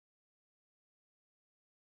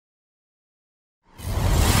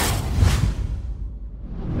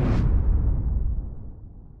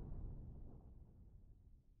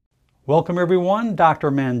Welcome everyone,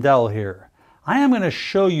 Dr. Mandell here. I am going to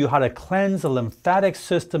show you how to cleanse the lymphatic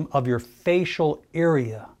system of your facial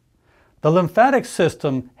area. The lymphatic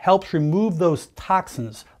system helps remove those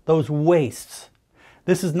toxins, those wastes.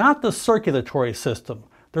 This is not the circulatory system.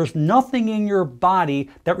 There's nothing in your body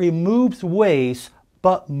that removes waste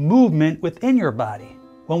but movement within your body.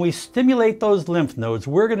 When we stimulate those lymph nodes,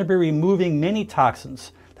 we're going to be removing many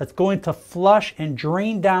toxins that's going to flush and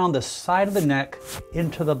drain down the side of the neck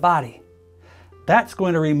into the body. That's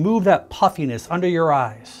going to remove that puffiness under your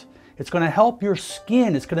eyes. It's going to help your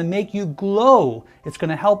skin. It's going to make you glow. It's going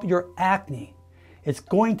to help your acne. It's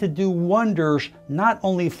going to do wonders not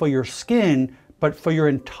only for your skin, but for your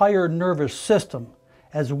entire nervous system,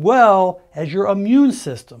 as well as your immune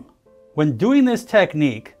system. When doing this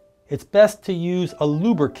technique, it's best to use a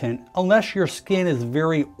lubricant unless your skin is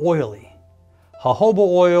very oily. Jojoba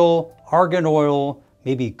oil, argan oil,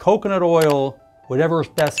 maybe coconut oil, whatever is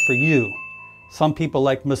best for you. Some people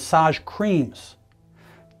like massage creams.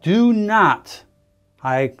 Do not,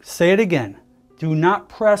 I say it again, do not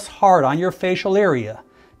press hard on your facial area,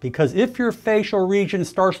 because if your facial region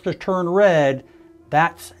starts to turn red,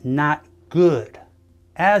 that's not good.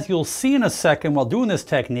 As you'll see in a second while doing this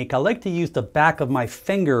technique, I like to use the back of my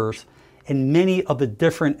fingers in many of the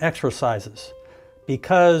different exercises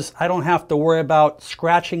because I don't have to worry about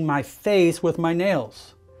scratching my face with my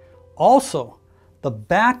nails. Also, the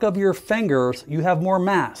back of your fingers, you have more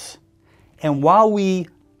mass. And while we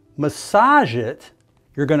massage it,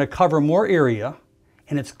 you're going to cover more area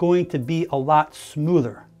and it's going to be a lot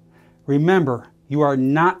smoother. Remember, you are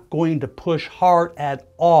not going to push hard at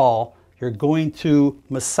all. You're going to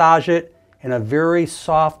massage it in a very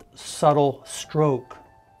soft, subtle stroke.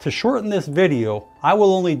 To shorten this video, I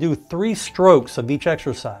will only do 3 strokes of each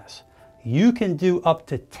exercise. You can do up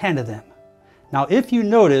to 10 of them. Now, if you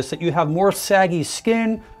notice that you have more saggy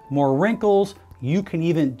skin, more wrinkles, you can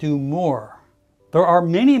even do more. There are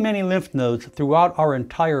many lymph nodes throughout our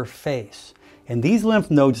entire face, and these lymph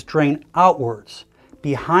nodes drain outwards,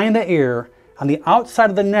 behind the ear, on the outside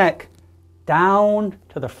of the neck, down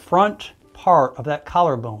to the front part of that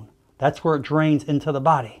collarbone. That's where it drains into the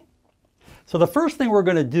body. So the first thing we're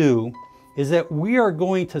going to do is that we are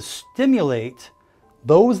going to stimulate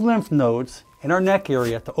those lymph nodes in our neck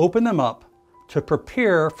area to open them up to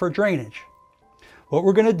prepare for drainage. What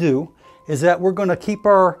we're going to do is that we're going to keep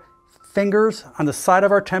our fingers on the side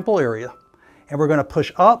of our temple area and we're going to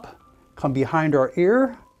push up, come behind our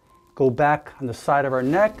ear, go back on the side of our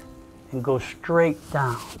neck and go straight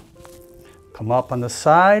down. Come up on the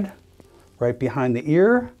side, right behind the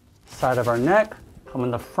ear, side of our neck, come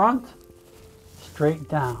in the front, straight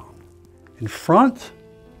down. In front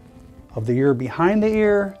of the ear, behind the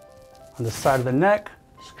ear, on the side of the neck,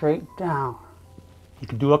 straight down. You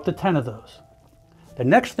can do up to 10 of those. The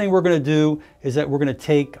next thing we're going to do is that we're going to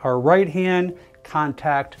take our right hand,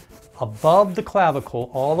 contact above the clavicle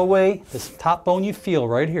all the way, this top bone you feel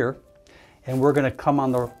right here, and we're going to come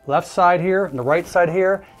on the left side here and the right side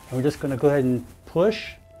here, and we're just going to go ahead and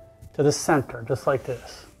push to the center, just like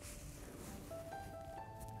this.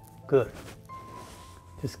 Good.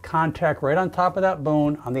 Just contact right on top of that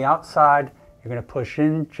bone on the outside. You're going to push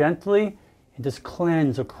in gently and just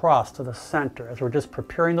cleanse across to the center as we're just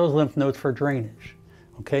preparing those lymph nodes for drainage.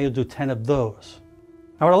 Okay, you'll do 10 of those.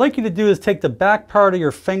 Now what I'd like you to do is take the back part of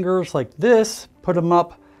your fingers like this, put them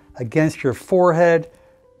up against your forehead.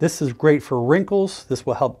 This is great for wrinkles. This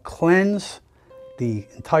will help cleanse the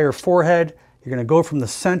entire forehead. You're going to go from the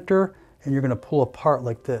center and you're going to pull apart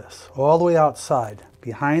like this, all the way outside,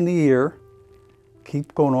 behind the ear.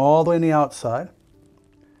 Keep going all the way on the outside.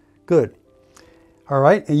 Good. All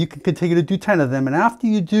right, and you can continue to do 10 of them. And after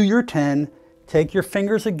you do your 10, take your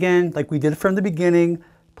fingers again, like we did from the beginning,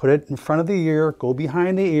 put it in front of the ear, go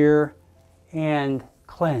behind the ear, and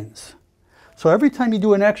cleanse. So every time you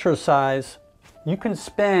do an exercise, you can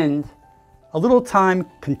spend a little time,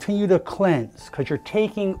 continue to cleanse, because you're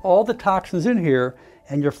taking all the toxins in here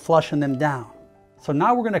and you're flushing them down. So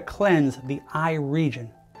now we're going to cleanse the eye region.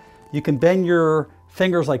 You can bend your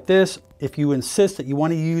fingers like this. If you insist that you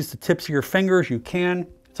want to use the tips of your fingers, you can.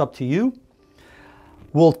 It's up to you.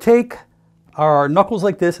 We'll take our knuckles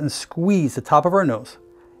like this and squeeze the top of our nose.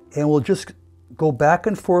 And we'll just go back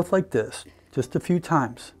and forth like this, just a few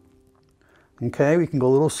times. Okay, we can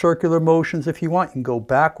go little circular motions if you want. You can go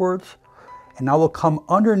backwards. And now we'll come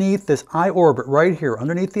underneath this eye orbit right here,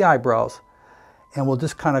 underneath the eyebrows. And we'll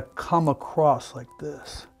just kind of come across like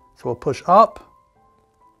this. So we'll push up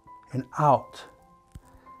and out.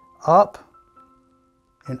 Up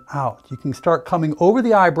and out. You can start coming over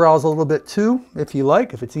the eyebrows a little bit too, if you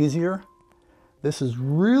like, if it's easier. This is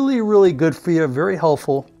really good for you, very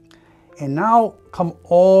helpful. And now come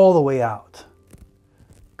all the way out.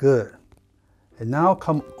 Good. And now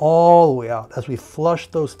come all the way out as we flush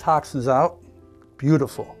those toxins out.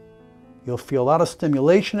 Beautiful. You'll feel a lot of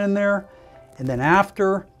stimulation in there. And then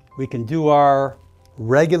after, we can do our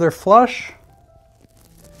regular flush.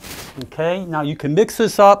 Okay, now you can mix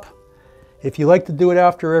this up. If you like to do it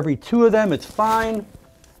after every 2 of them, it's fine.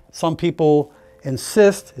 Some people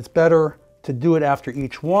insist it's better to do it after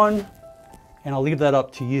each one, and I'll leave that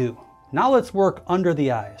up to you. Now let's work under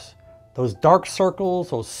the eyes. Those dark circles,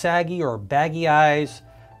 those saggy or baggy eyes,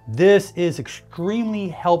 this is extremely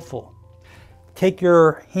helpful. Take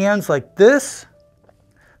your hands like this,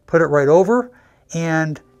 put it right over,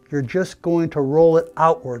 and you're just going to roll it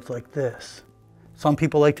outwards like this. Some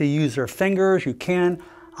people like to use their fingers, you can.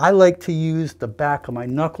 I like to use the back of my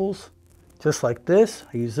knuckles, just like this.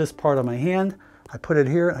 I use this part of my hand, I put it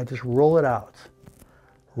here, and I just roll it out.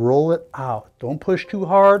 Roll it out. Don't push too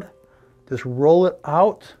hard, just roll it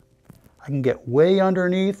out. I can get way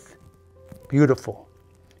underneath. Beautiful.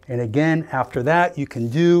 And again, after that, you can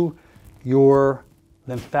do your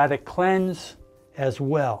lymphatic cleanse as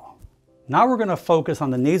well. Now we're going to focus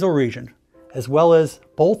on the nasal region, as well as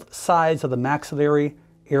both sides of the maxillary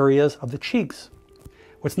areas of the cheeks.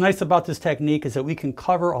 What's nice about this technique is that we can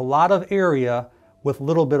cover a lot of area with a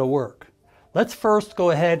little bit of work. Let's first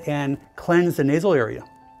go ahead and cleanse the nasal area.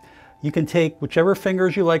 You can take whichever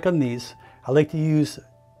fingers you like on these. I like to use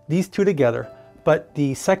these 2 together, but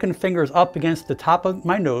the second finger is up against the top of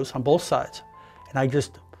my nose on both sides. And I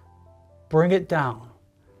just bring it down,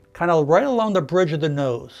 kind of right along the bridge of the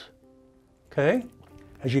nose. Okay?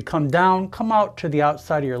 As you come down, come out to the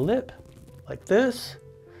outside of your lip, like this.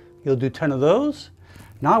 You'll do 10 of those.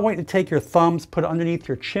 Now I want you to take your thumbs, put it underneath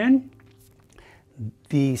your chin.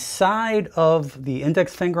 The side of the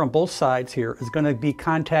index finger on both sides here is going to be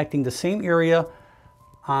contacting the same area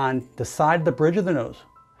on the side of the bridge of the nose.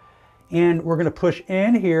 And we're going to push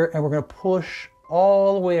in here, and we're going to push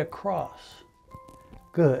all the way across.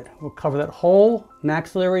 Good. We'll cover that whole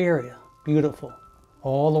maxillary area. Beautiful.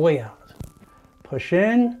 All the way out. Push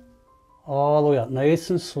in, all the way out. Nice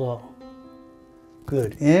and slow.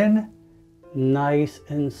 Good. In, nice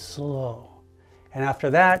and slow. And after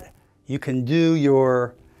that, you can do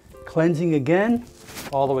your cleansing again,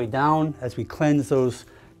 all the way down as we cleanse those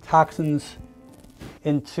toxins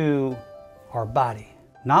into our body.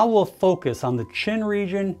 Now we'll focus on the chin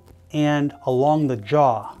region and along the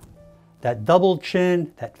jaw. That double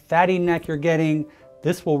chin, that fatty neck you're getting,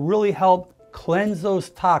 this will really help cleanse those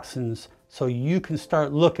toxins so you can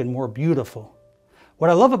start looking more beautiful. What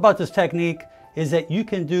I love about this technique is that you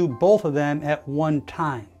can do both of them at one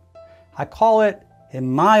time. I call it, in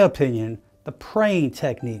my opinion, the praying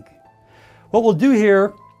technique. What we'll do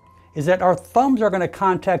here is that our thumbs are going to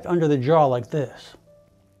contact under the jaw like this.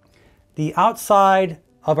 The outside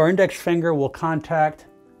of our index finger will contact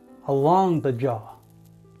along the jaw.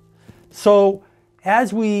 So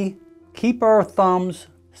as we keep our thumbs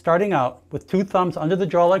starting out with 2 thumbs under the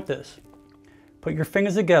jaw like this, put your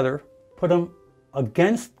fingers together, put them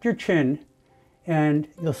against your chin, and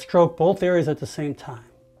you'll stroke both areas at the same time.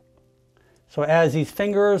 So as these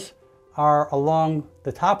fingers are along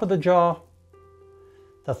the top of the jaw,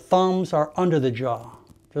 the thumbs are under the jaw,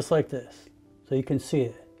 just like this. So you can see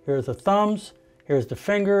it. Here's the thumbs, here's the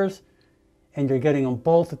fingers, and you're getting them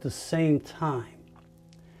both at the same time.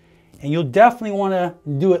 And you'll definitely want to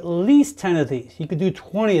do at least 10 of these. You could do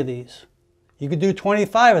 20 of these. You could do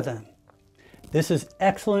 25 of them. This is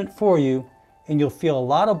excellent for you, and you'll feel a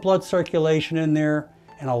lot of blood circulation in there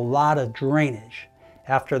and a lot of drainage.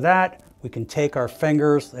 After that, we can take our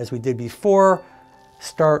fingers, as we did before,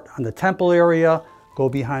 start on the temple area, go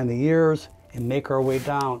behind the ears, and make our way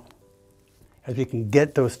down. As we can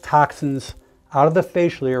get those toxins out of the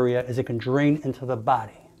facial area as it can drain into the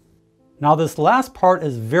body. Now this last part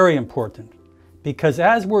is very important because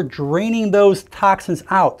as we're draining those toxins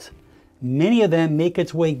out, many of them make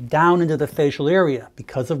its way down into the facial area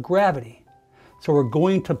because of gravity. So we're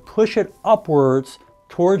going to push it upwards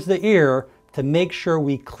towards the ear to make sure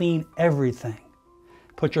we clean everything.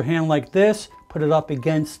 Put your hand like this, put it up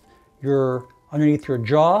against underneath your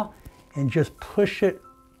jaw, and just push it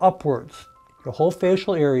upwards, your whole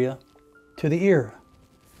facial area to the ear,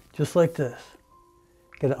 just like this.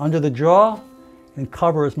 Get it under the jaw and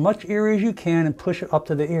cover as much area as you can and push it up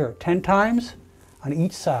to the ear. 10 times on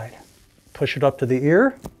each side. Push it up to the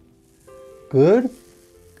ear. Good.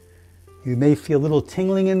 You may feel a little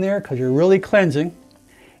tingling in there because you're really cleansing.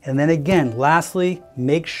 And then again, lastly,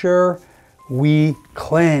 make sure we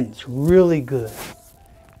cleanse really good.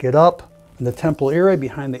 Get up in the temple area,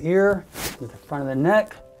 behind the ear, to the front of the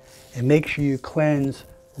neck, and make sure you cleanse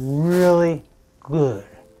really good.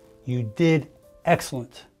 You did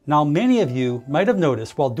excellent. Now, many of you might have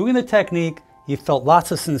noticed while doing the technique, you felt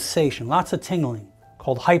lots of sensation, lots of tingling,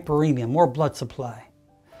 called hyperemia, more blood supply.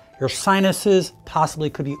 Your sinuses possibly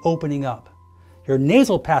could be opening up. Your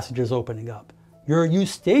nasal passages opening up. Your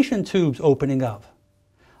eustachian tubes opening up.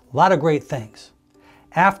 A lot of great things.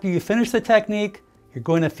 After you finish the technique, you're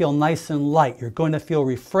going to feel nice and light. You're going to feel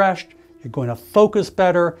refreshed. You're going to focus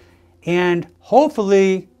better. And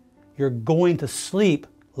hopefully, you're going to sleep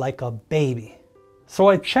like a baby. So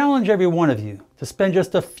I challenge every one of you to spend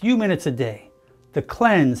just a few minutes a day to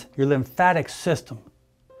cleanse your lymphatic system,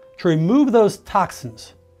 to remove those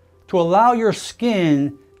toxins, to allow your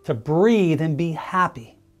skin to breathe and be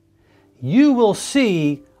happy. You will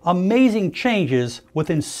see amazing changes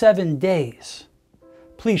within 7 days.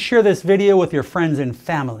 Please share this video with your friends and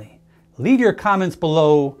family. Leave your comments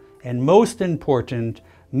below, and most important,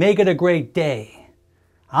 make it a great day.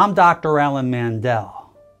 I'm Dr. Alan Mandell.